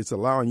do it's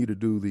allowing you to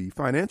do the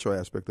financial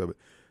aspect of it.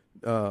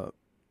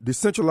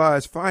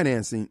 Decentralized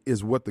financing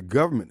is what the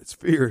government is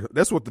feared.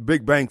 That's what the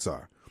big banks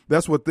are.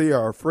 That's what they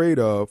are afraid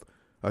of.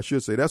 I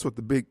should say that's what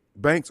the big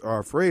banks are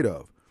afraid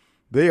of.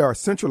 They are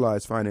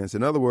centralized finance.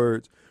 In other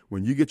words,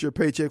 when you get your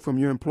paycheck from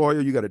your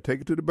employer, you got to take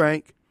it to the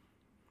bank.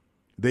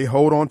 They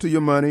hold on to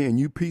your money and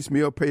you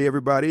piecemeal pay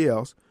everybody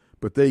else,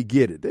 but they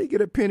get it. They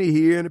get a penny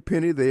here and a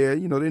penny there.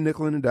 You know, they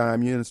nickel and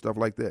dime you and stuff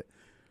like that.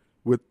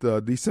 With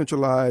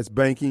decentralized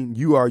banking,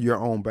 you are your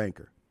own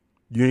banker.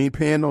 You ain't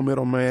paying no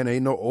middleman,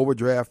 ain't no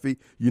overdraft fee.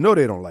 You know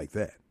they don't like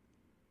that.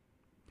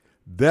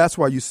 That's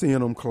why you're seeing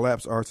them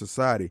collapse our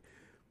society.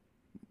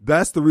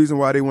 That's the reason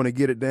why they want to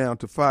get it down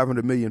to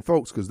 500 million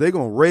folks, because they're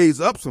going to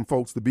raise up some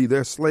folks to be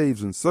their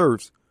slaves and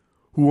serfs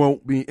who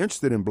won't be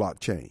interested in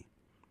blockchain.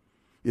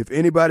 If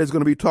anybody's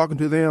going to be talking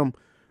to them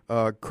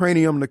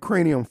cranium to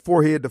cranium,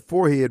 forehead to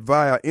forehead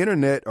via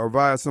internet or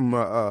via some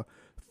 5G,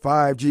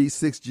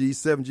 6G,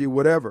 7G,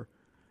 whatever,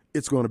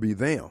 it's going to be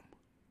them.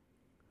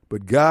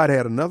 But God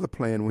had another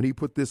plan when he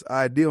put this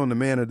idea on the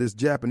man of this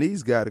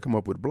Japanese guy to come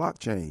up with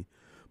blockchain.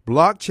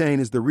 Blockchain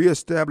is the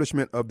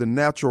reestablishment of the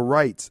natural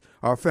rights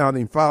our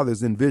founding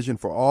fathers envisioned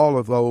for all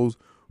of those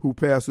who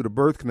pass through the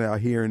birth canal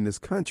here in this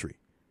country.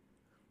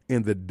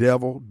 And the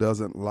devil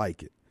doesn't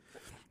like it.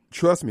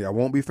 Trust me, I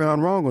won't be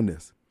found wrong on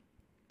this.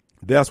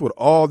 That's what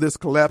all this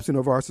collapsing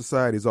of our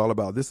society is all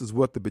about. This is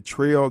what the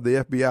betrayal of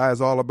the FBI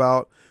is all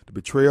about, the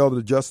betrayal of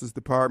the Justice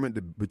Department,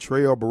 the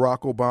betrayal of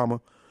Barack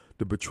Obama,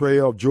 the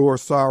betrayal of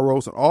George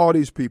Soros, and all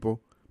these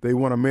people. They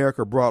want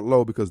America brought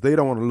low because they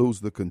don't want to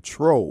lose the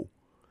control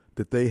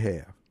that they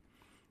have.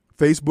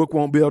 Facebook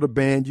won't be able to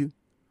ban you.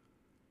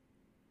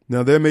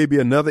 Now, there may be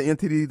another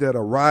entity that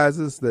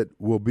arises that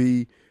will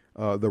be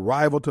the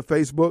rival to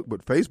Facebook,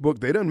 but Facebook,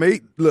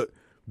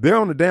 they're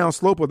on the down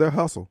slope of their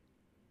hustle.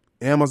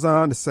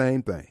 Amazon, the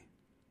same thing.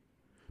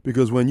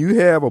 Because when you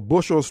have a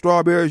bushel of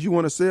strawberries you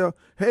want to sell,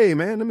 hey,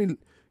 man,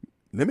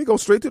 let me go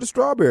straight to the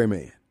strawberry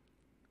man.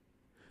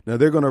 Now,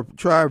 they're going to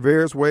try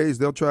various ways.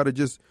 They'll try to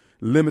just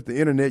limit the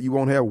internet. You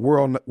won't have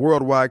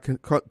worldwide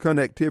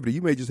connectivity.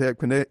 You may just have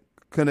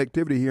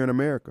connectivity here in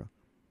America.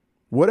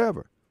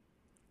 Whatever.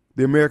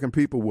 The American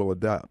people will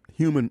adapt.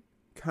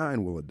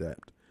 Humankind will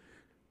adapt.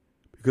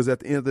 Because at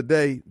the end of the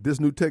day, this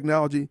new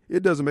technology,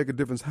 it doesn't make a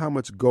difference how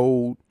much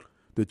gold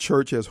the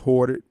church has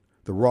hoarded,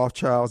 the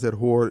Rothschilds has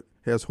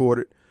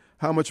hoarded,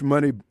 how much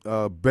money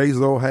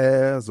Bezos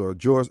has or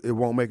George, it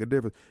won't make a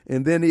difference.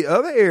 And then the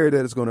other area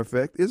that it's going to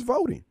affect is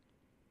voting.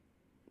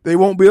 They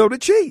won't be able to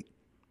cheat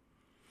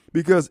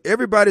because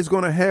everybody's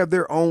going to have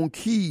their own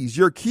keys.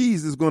 Your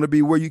keys is going to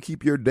be where you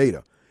keep your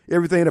data,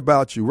 everything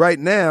about you. Right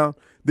now,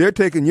 they're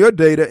taking your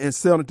data and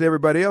selling it to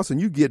everybody else,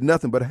 and you get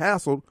nothing but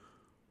hassled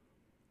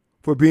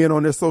for being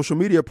on their social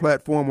media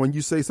platform when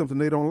you say something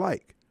they don't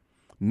like.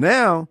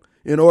 Now,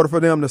 in order for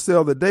them to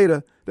sell the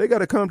data, they got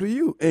to come to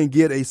you and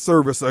get a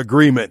service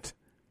agreement.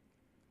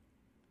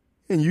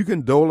 And you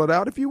can dole it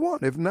out if you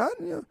want. If not,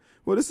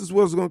 well, this is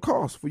what it's going to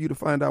cost for you to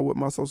find out what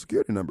my social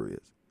security number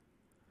is.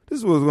 This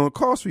is what it's going to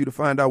cost for you to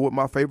find out what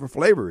my favorite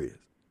flavor is.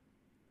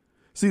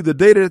 See, the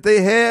data that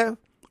they have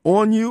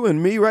on you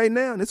and me right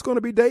now, and it's going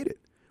to be dated.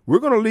 We're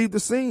going to leave the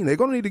scene. They're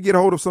going to need to get a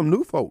hold of some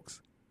new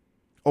folks.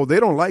 Oh, they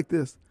don't like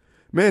this.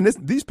 Man,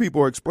 these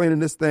people are explaining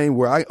this thing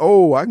where I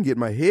can get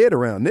my head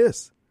around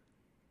this.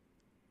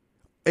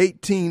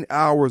 18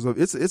 hours of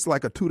it's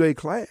like a 2-day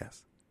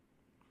class.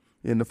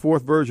 And the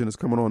fourth version is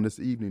coming on this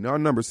evening. Our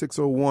number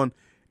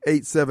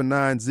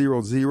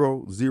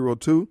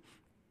 601-879-0002.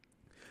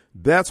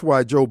 That's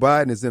why Joe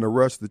Biden is in a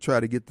rush to try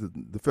to get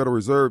the Federal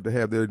Reserve to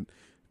have their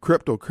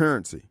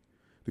cryptocurrency.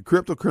 The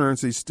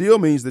cryptocurrency still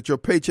means that your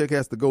paycheck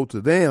has to go to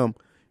them,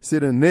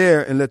 sit in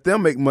there and let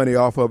them make money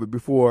off of it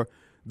before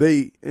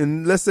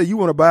and let's say you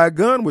want to buy a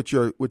gun with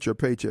your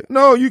paycheck.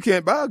 No, you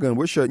can't buy a gun.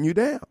 We're shutting you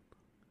down.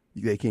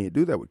 They can't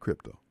do that with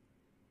crypto.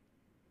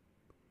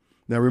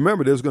 Now,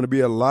 remember, there's going to be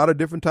a lot of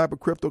different type of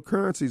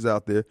cryptocurrencies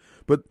out there,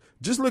 but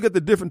just look at the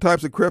different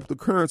types of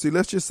cryptocurrency.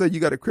 Let's just say you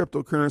got a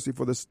cryptocurrency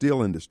for the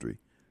steel industry,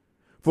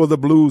 for the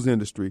blues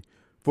industry,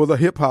 for the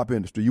hip hop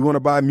industry. You want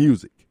to buy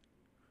music.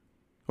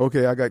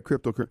 Okay, I got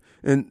cryptocurrency.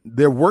 And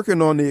they're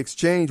working on the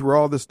exchange where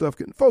all this stuff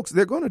can, folks,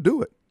 they're going to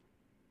do it.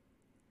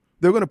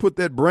 They're going to put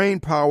that brain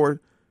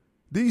power.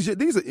 These are,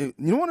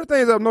 one of the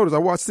things I've noticed, I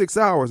watched 6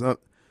 hours.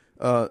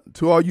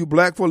 To all you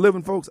black for a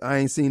living folks, I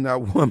ain't seen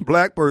not one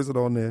black person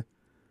on there.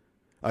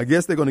 I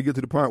guess they're going to get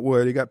to the point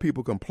where they got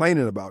people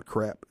complaining about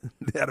crap.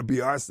 That'll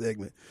be our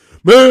segment.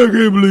 Man, I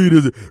can't believe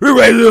this. We're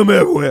raising them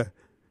everywhere,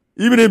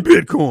 even in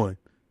Bitcoin.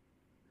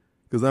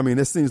 Because, I mean,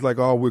 it seems like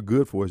all we're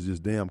good for is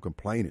just damn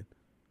complaining.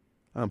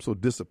 I'm so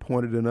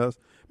disappointed in us.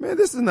 Man,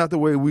 this is not the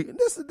way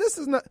this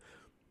is not,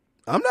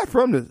 I'm not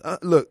from this.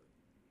 Look,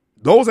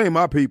 those ain't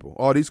my people.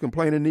 All these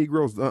complaining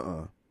Negroes,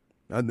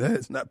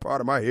 that's not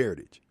part of my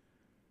heritage.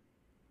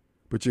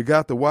 But you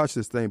got to watch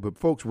this thing. But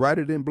folks, write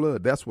it in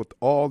blood. That's what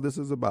all this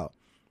is about.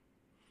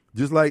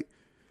 Just like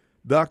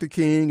Dr.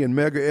 King and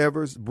Medgar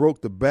Evers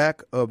broke the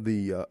back of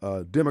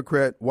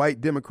the white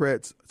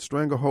Democrats'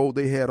 stranglehold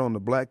they had on the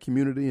black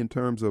community in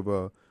terms of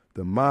the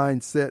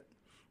mindset.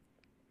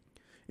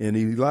 And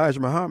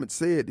Elijah Muhammad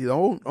said the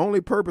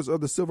only purpose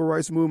of the civil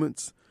rights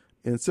movements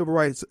and Civil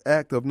Rights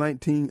Act of the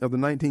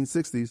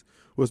 1960s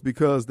was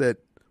because that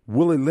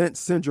Willie Lynch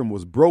syndrome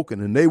was broken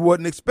and they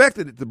wasn't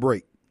expected it to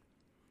break.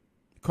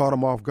 Caught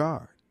them off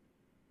guard.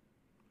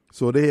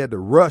 So they had to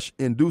rush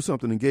and do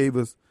something and gave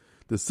us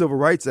the Civil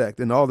Rights Act.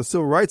 And all the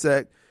Civil Rights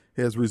Act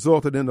has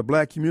resulted in the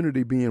black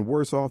community being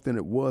worse off than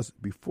it was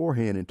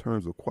beforehand in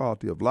terms of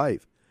quality of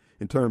life,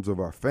 in terms of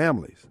our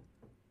families.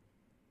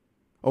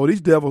 Oh,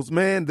 these devils,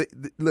 man,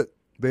 look,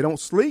 they don't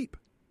sleep,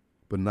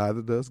 but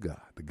neither does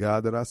God. The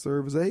God that I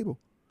serve is able.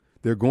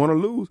 They're going to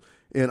lose.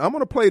 And I'm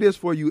going to play this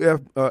for you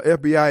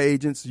FBI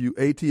agents, you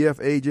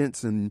ATF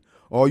agents, and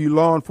all you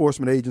law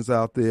enforcement agents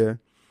out there.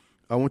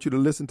 I want you to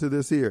listen to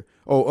this here.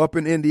 Oh, up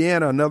in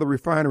Indiana, another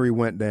refinery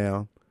went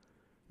down.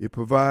 It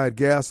provides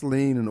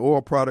gasoline and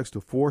oil products to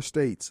 4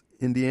 states,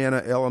 Indiana,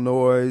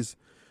 Illinois,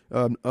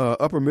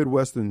 upper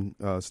Midwestern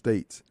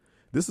states.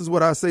 This is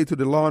what I say to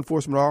the law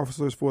enforcement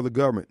officers for the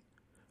government.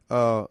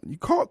 You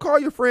call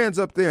your friends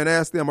up there and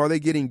ask them, are they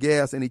getting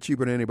gas any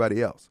cheaper than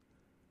anybody else?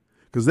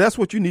 Because that's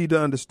what you need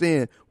to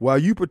understand. While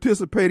you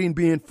participating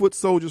being foot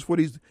soldiers for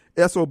these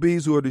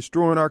SOBs who are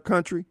destroying our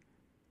country,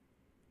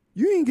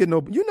 you're not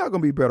going to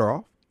be better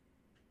off.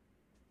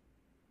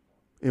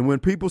 And when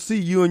people see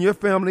you and your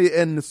family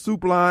in the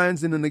soup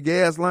lines and in the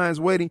gas lines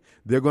waiting,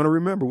 they're going to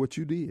remember what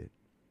you did.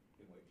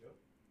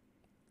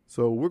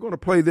 So we're going to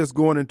play this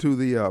going into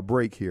the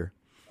break here.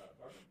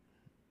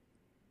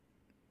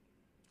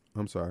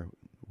 I'm sorry.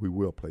 We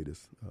will play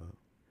this.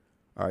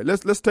 All right,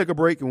 let's take a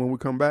break, and when we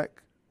come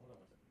back,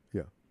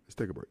 let's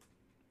take a break.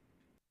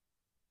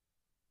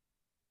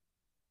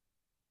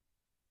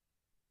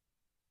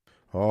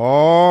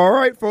 All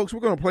right, folks,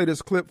 we're going to play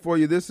this clip for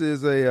you. This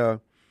is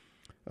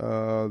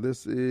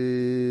what's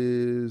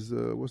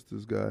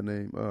this guy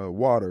name?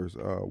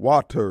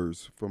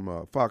 Waters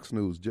from Fox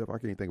News. Jeff, I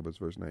can't think of his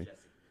first name.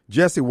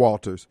 Jesse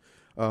Walters.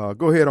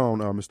 Go ahead on,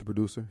 Mr.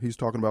 Producer. He's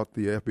talking about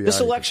the FBI. This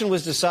election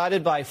was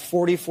decided by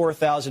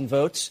 44,000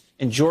 votes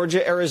in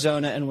Georgia,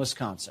 Arizona, and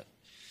Wisconsin.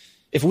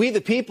 If we,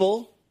 the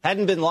people,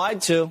 hadn't been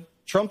lied to,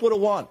 Trump would have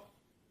won.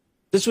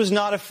 This was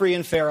not a free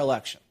and fair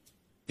election.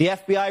 The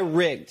FBI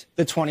rigged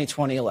the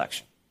 2020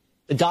 election.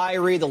 The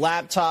diary, the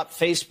laptop,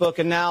 Facebook,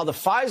 and now the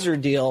Pfizer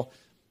deal.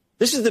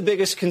 This is the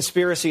biggest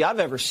conspiracy I've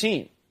ever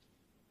seen.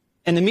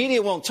 And the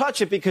media won't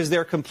touch it because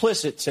they're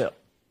complicit too.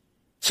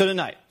 So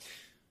tonight,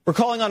 we're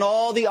calling on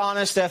all the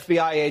honest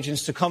FBI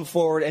agents to come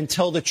forward and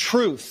tell the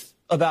truth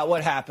about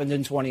what happened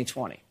in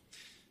 2020.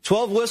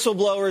 12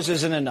 whistleblowers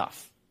isn't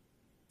enough.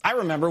 I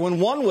remember when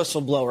one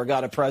whistleblower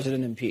got a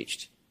president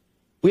impeached.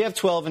 We have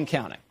 12 and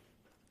counting.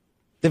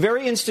 The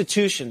very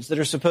institutions that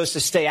are supposed to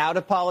stay out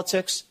of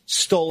politics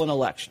stole an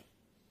election.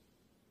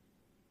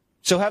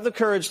 So have the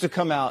courage to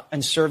come out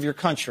and serve your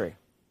country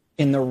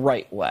in the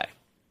right way.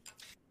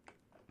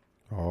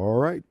 All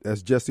right.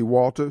 That's Jesse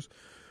Walters.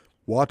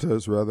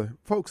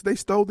 Folks, they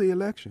stole the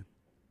election.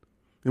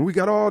 And we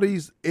got all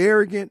these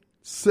arrogant,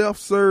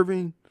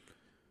 self-serving,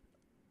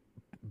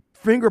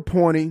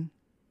 finger-pointing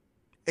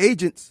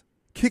agents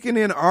kicking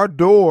in our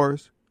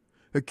doors,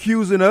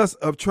 accusing us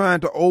of trying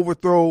to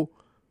overthrow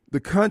the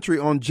country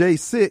on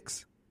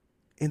J6,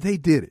 and they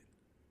did it.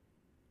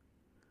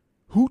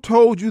 Who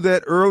told you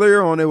that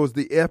earlier on? It was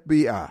the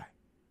FBI.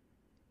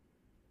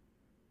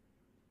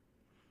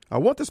 I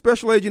want the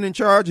special agent in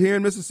charge here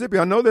in Mississippi.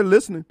 I know they're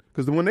listening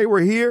because when they were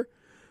here,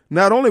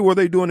 not only were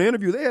they doing the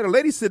interview, they had a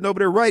lady sitting over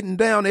there writing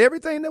down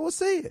everything that was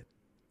said.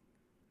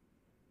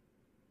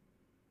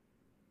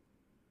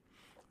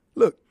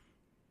 Look,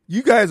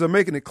 you guys are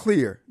making it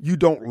clear you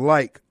don't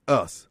like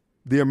us,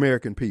 the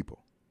American people.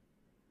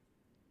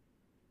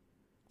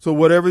 So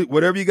whatever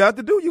you got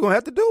to do, you're going to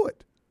have to do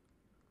it.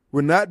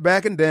 We're not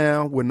backing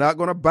down. We're not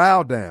going to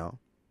bow down.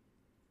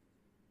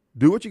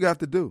 Do what you got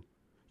to do.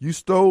 You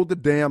stole the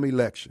damn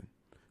election.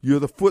 You're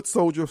the foot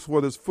soldiers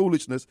for this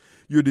foolishness.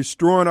 You're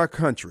destroying our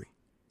country.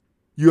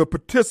 You're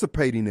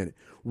participating in it.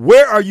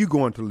 Where are you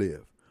going to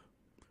live?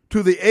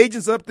 To the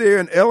agents up there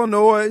in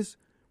Illinois,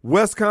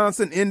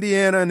 Wisconsin,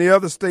 Indiana, and the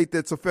other state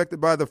that's affected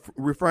by the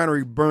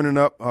refinery burning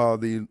up,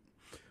 the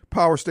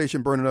power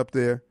station burning up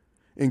there,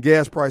 and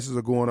gas prices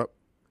are going up.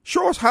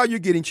 Show us how you're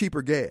getting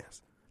cheaper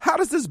gas. How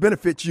does this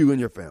benefit you and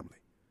your family?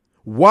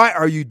 Why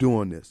are you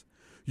doing this?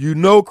 You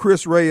know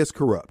Chris Wray is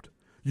corrupt.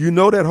 You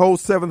know that whole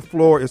 7th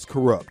floor is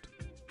corrupt.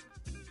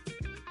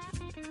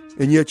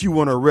 And yet you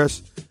want to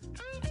arrest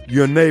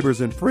your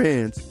neighbors and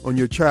friends on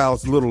your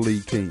child's Little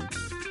League team.